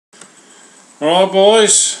Alright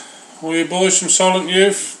boys, all you boys from Solent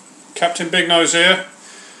Youth, Captaing Bignose here.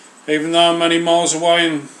 Even though I'm many miles away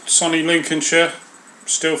in sunny Lincolnshire,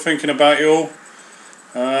 still thinking about you all.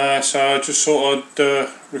 So I just thought I'd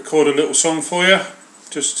record a little song for you,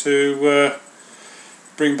 just to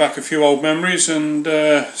bring back a few old memories and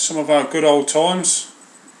some of our good old times.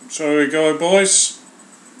 So here we go boys,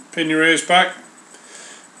 pin your ears back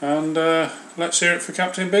and let's hear it for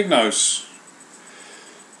Captaing Bignose.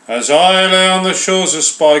 As I lay on the shores of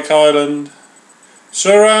Spike Island,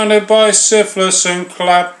 surrounded by syphilis and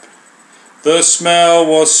clap, the smell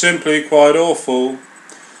was simply quite awful,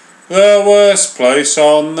 the worst place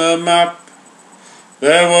on the map.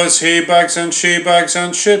 There was he-bags and she-bags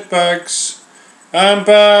and shit-bags, and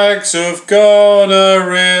bags of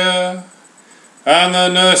gonorrhea, and the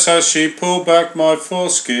nurse, as she pulled back my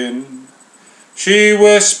foreskin, she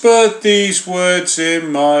whispered these words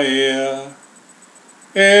in my ear.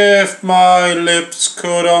 If my lips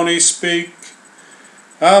could only speak,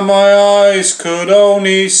 and my eyes could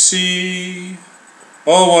only see,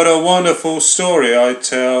 oh what a wonderful story I'd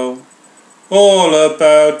tell, all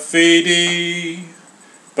about VD.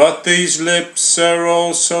 But these lips are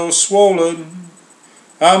all so swollen,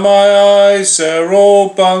 and my eyes are all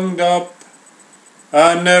bunged up,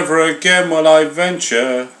 and never again will I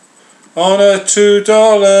venture on a $2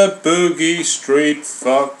 boogie street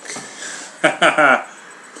fuck.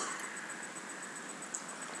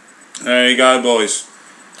 There you go boys.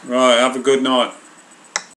 Right, have a good night.